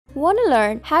Want to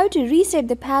learn how to reset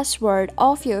the password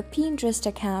of your Pinterest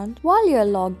account while you're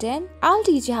logged in? I'll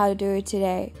teach you how to do it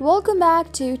today. Welcome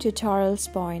back to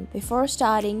Tutorials Point. Before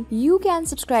starting, you can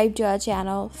subscribe to our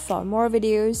channel for more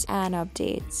videos and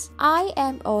updates. I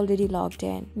am already logged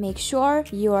in. Make sure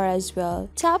you are as well.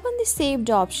 Tap on the Saved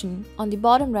option on the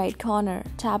bottom right corner.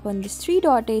 Tap on this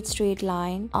 3-dotted straight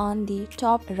line on the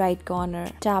top right corner.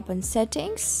 Tap on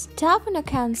Settings. Tap on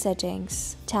Account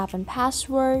Settings. Tap on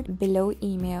Password below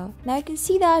Email. Now you can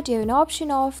see that you have an option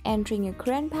of entering your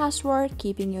current password,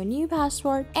 keeping your new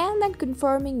password, and then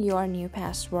confirming your new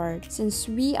password. Since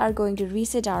we are going to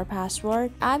reset our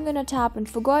password, I'm going to tap on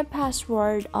Forgot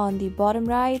Password on the bottom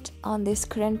right on this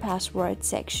current password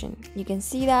section. You can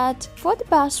see that for the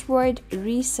password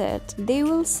reset, they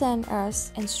will send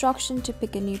us instruction to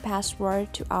pick a new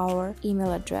password to our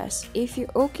email address. If you're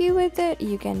okay with it,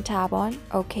 you can tap on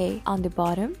OK on the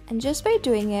bottom, and just by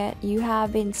doing it, you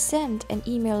have been sent an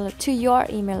email to your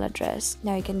email address.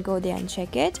 Now you can go there and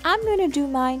check it. I'm going to do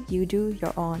mine, you do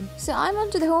your own. So I'm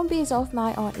onto the home page of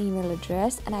my own email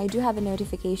address, and I do have a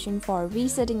notification for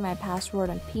resetting my password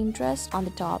on Pinterest on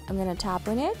the top. I'm going to tap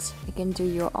on it. You can do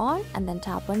your own and then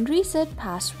tap on Reset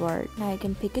Password. Now you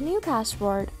can pick a new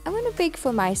password. I'm going to pick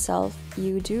for myself.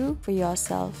 You do for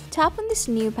yourself. Tap on this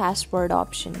new password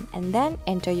option and then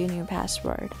enter your new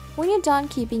password. When you're done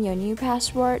keeping your new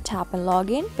password, tap on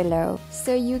Login below.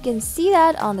 So you can see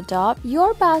that on the top,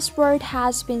 your password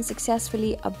has been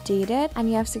successfully updated and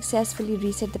you have successfully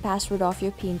reset the password of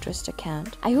your Pinterest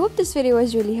account. I hope this video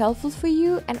was really helpful for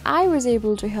you and I was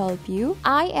able to help you.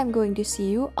 I am going to see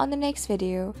you on the next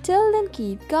video. Till then,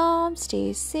 keep calm,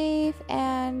 stay safe,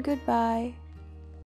 and goodbye.